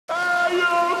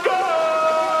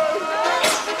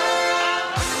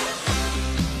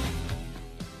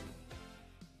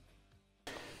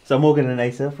So Morgan and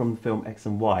Asa from the film X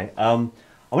and Y. I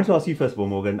want to ask you first of all,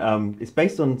 Morgan. It's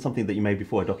based on something that you made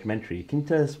before, a documentary. Can you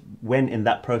tell us when in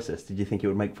that process did you think it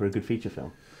would make for a good feature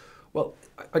film? Well,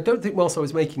 I don't think whilst I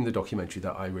was making the documentary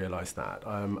that I realised that.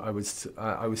 I was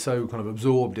so kind of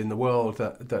absorbed in the world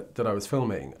that I was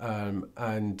filming,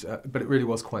 but it really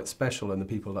was quite special, and the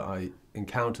people that I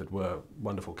encountered were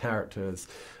wonderful characters,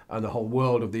 and the whole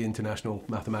world of the International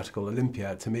Mathematical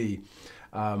Olympiad to me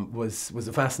was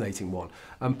a fascinating one.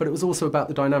 But it was also about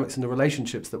the dynamics and the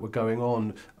relationships that were going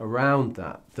on around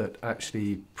that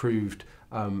actually proved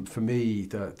for me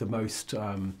the most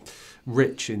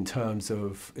rich in terms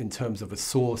of a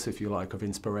source, if you like, of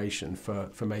inspiration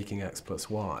for making X plus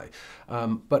Y.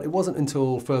 But it wasn't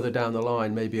until further down the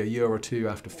line, maybe a year or two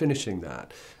after finishing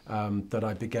that, that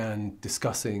I began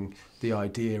discussing the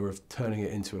idea of turning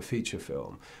it into a feature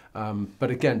film.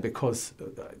 But again, because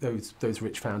those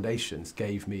rich foundations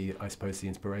gave me, I suppose, the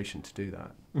inspiration to do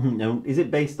that. Mm-hmm. Now, is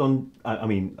it based on, I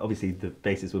mean, obviously the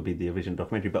basis would be the original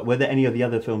documentary, but were there any of the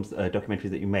other films, documentaries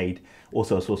that you made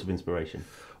also a source of inspiration?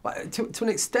 Well, to an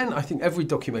extent, I think every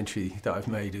documentary that I've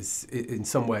made is in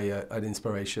some way an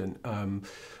inspiration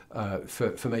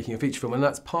for making a feature film, and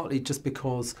that's partly just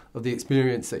because of the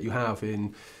experience that you have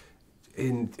in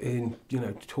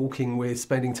talking with,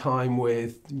 spending time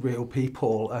with real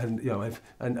people,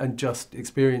 and just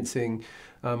experiencing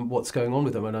what's going on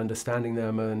with them and understanding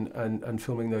them and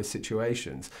filming those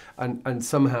situations, and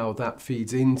somehow that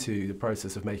feeds into the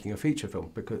process of making a feature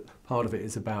film, because part of it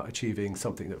is about achieving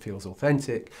something that feels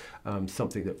authentic,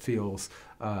 something that feels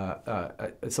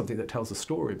something that tells a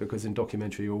story, because in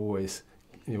documentary you're always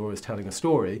telling a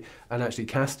story, and actually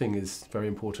casting is very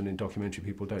important in documentary.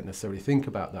 People don't necessarily think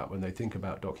about that when they think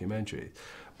about documentaries,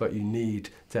 but you need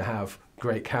to have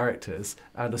great characters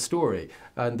and a story,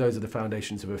 and those are the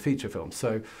foundations of a feature film.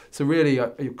 So really,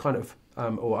 you kind of,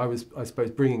 or I was, I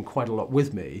suppose, bringing quite a lot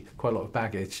with me, quite a lot of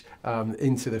baggage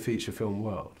into the feature film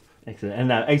world. Excellent. And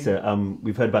now, Asa,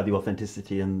 we've heard about the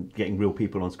authenticity and getting real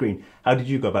people on screen. How did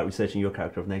you go about researching your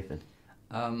character of Nathan?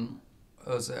 It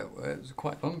was a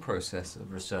quite long process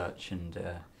of research, and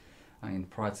I mean,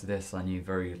 prior to this I knew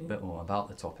very little about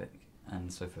the topic,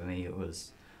 and so for me it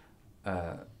was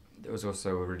also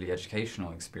a really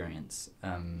educational experience,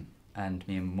 and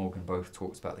me and Morgan both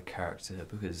talked about the character,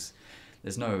 because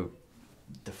there's no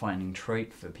defining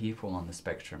trait for people on the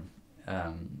spectrum.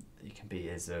 It can be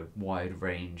as a wide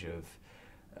range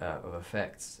of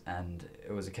effects, and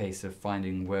it was a case of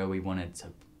finding where we wanted to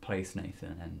place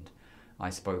Nathan, and I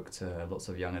spoke to lots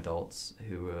of young adults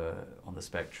who were on the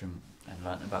spectrum and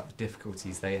learned about the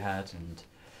difficulties they had and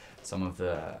some of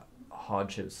the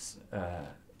hardships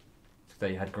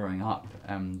they had growing up.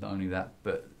 Not only that,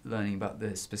 but learning about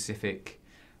the specific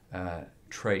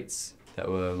traits that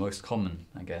were most common,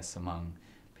 I guess, among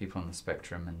people on the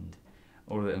spectrum, and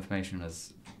all of the information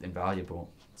was invaluable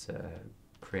to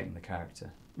creating the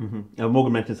character. Mm-hmm.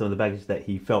 Morgan mentioned some of the baggage that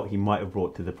he felt he might have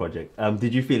brought to the project.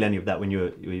 Did you feel any of that when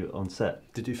you were on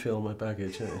set? Did you feel my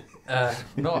baggage?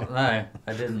 No,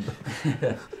 I didn't.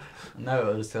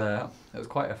 No, it was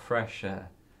quite a fresh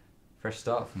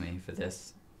start for me for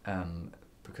this,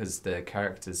 because the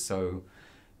character's so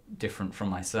different from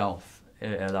myself.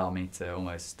 It allowed me to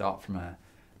almost start from a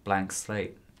blank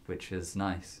slate, which is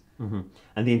nice. Mm-hmm.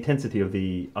 And the intensity of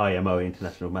the IMO,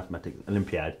 International Mathematics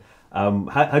Olympiad.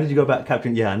 How did you go about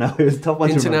capturing? Yeah, I know it was a tough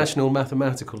one. International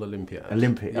Mathematical Olympiad.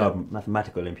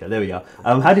 Mathematical Olympiad. There we go.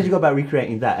 How did you go about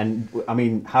recreating that? And I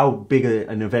mean, how big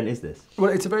an event is this?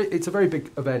 Well, it's a very big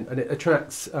event, and it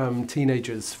attracts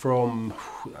teenagers from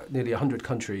nearly 100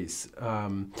 countries,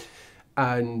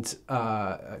 and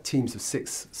teams of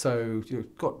 6. So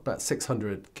you've got about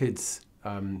 600 kids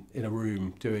in a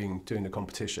room doing the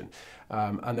competition,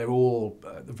 and they're all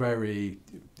very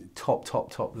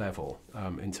top level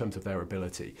in terms of their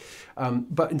ability.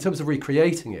 But in terms of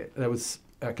recreating it, there was,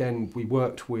 again, we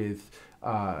worked with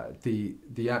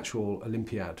the actual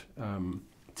Olympiad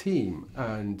team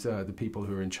and the people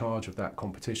who are in charge of that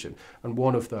competition. And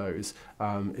one of those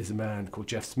is a man called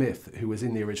Jeff Smith, who was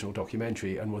in the original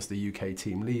documentary and was the UK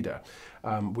team leader.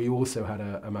 We also had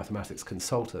a mathematics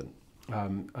consultant,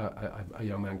 a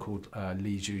young man called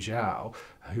Li Zhuzhao,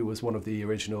 who was one of the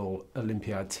original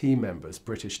Olympiad team members,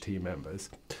 British team members,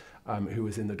 who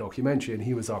was in the documentary, and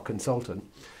he was our consultant.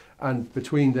 And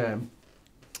between them,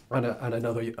 and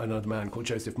another man called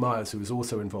Joseph Myers, who was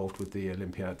also involved with the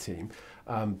Olympiad team.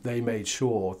 They made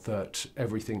sure that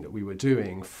everything that we were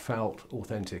doing felt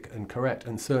authentic and correct,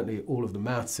 and certainly all of the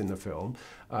maths in the film,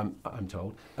 I'm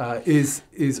told, is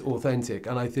authentic.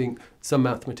 And I think some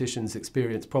mathematicians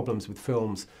experience problems with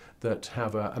films that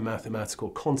have a mathematical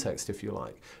context, if you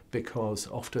like, because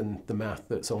often the math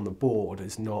that's on the board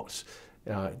is not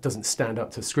it doesn't stand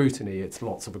up to scrutiny. It's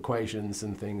lots of equations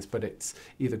and things, but it's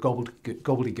either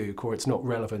gobbledygook or it's not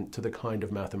relevant to the kind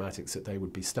of mathematics that they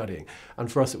would be studying.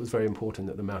 And for us, it was very important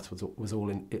that the math was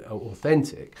all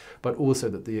authentic, but also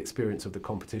that the experience of the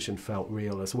competition felt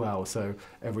real as well. So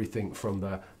everything from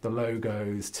the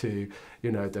logos to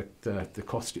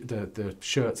the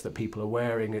shirts that people are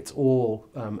wearing, it's all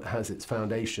has its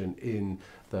foundation in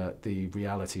the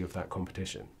reality of that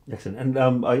competition. Excellent.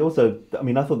 And I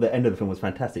thought the end of the film was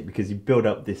fantastic because you build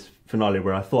up this finale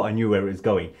where I thought I knew where it was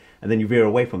going, and then you veer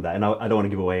away from that. And I don't want to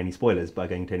give away any spoilers by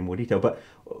going into any more detail, but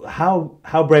how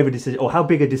brave a decision, or how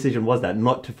big a decision was that,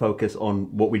 not to focus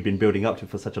on what we'd been building up to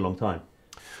for such a long time?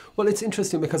 Well, it's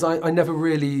interesting because I never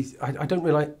really, I don't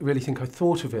really think I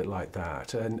thought of it like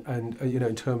that. And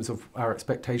in terms of our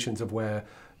expectations of where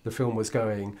the film was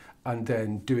going, and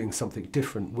then doing something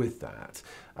different with that.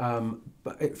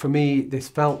 But for me, it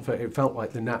felt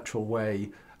like the natural way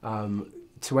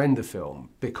to end the film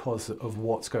because of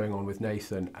what's going on with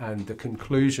Nathan and the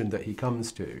conclusion that he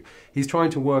comes to. He's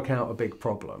trying to work out a big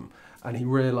problem, and he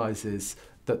realises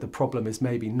that the problem is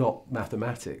maybe not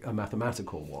a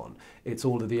mathematical one. It's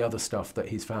all of the other stuff that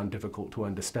he's found difficult to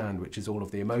understand, which is all of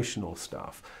the emotional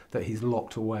stuff that he's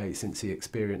locked away since he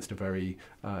experienced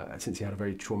since he had a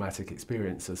very traumatic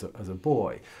experience as a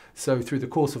boy. So through the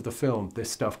course of the film,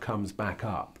 this stuff comes back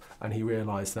up, and he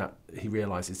realises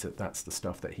that that's the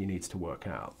stuff that he needs to work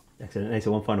out. Excellent.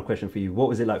 Asa, one final question for you. What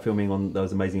was it like filming on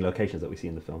those amazing locations that we see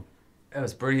in the film? It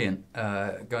was brilliant.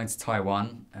 Going to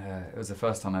Taiwan, it was the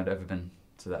first time I'd ever been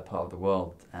to that part of the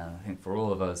world, and I think for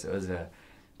all of us it was a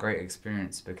great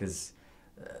experience because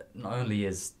not only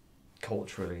is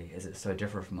it so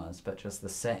different from us, but just the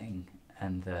setting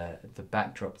and the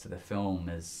backdrop to the film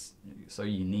is so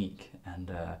unique,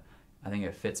 and I think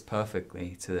it fits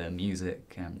perfectly to the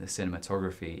music and the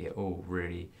cinematography. It all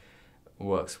really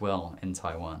works well in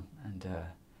Taiwan, and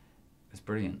it's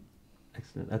brilliant.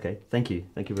 Excellent. Okay, thank you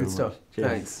very much. Good stuff. Cheers.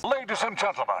 Thanks. Ladies and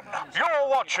gentlemen, you're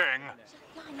watching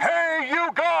Hey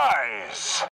You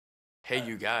Guys! Hey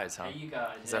You Guys, huh? Hey You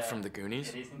Guys. Is that from the Goonies?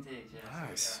 It is indeed, yes.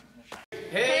 Nice.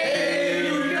 Hey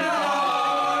You Guys!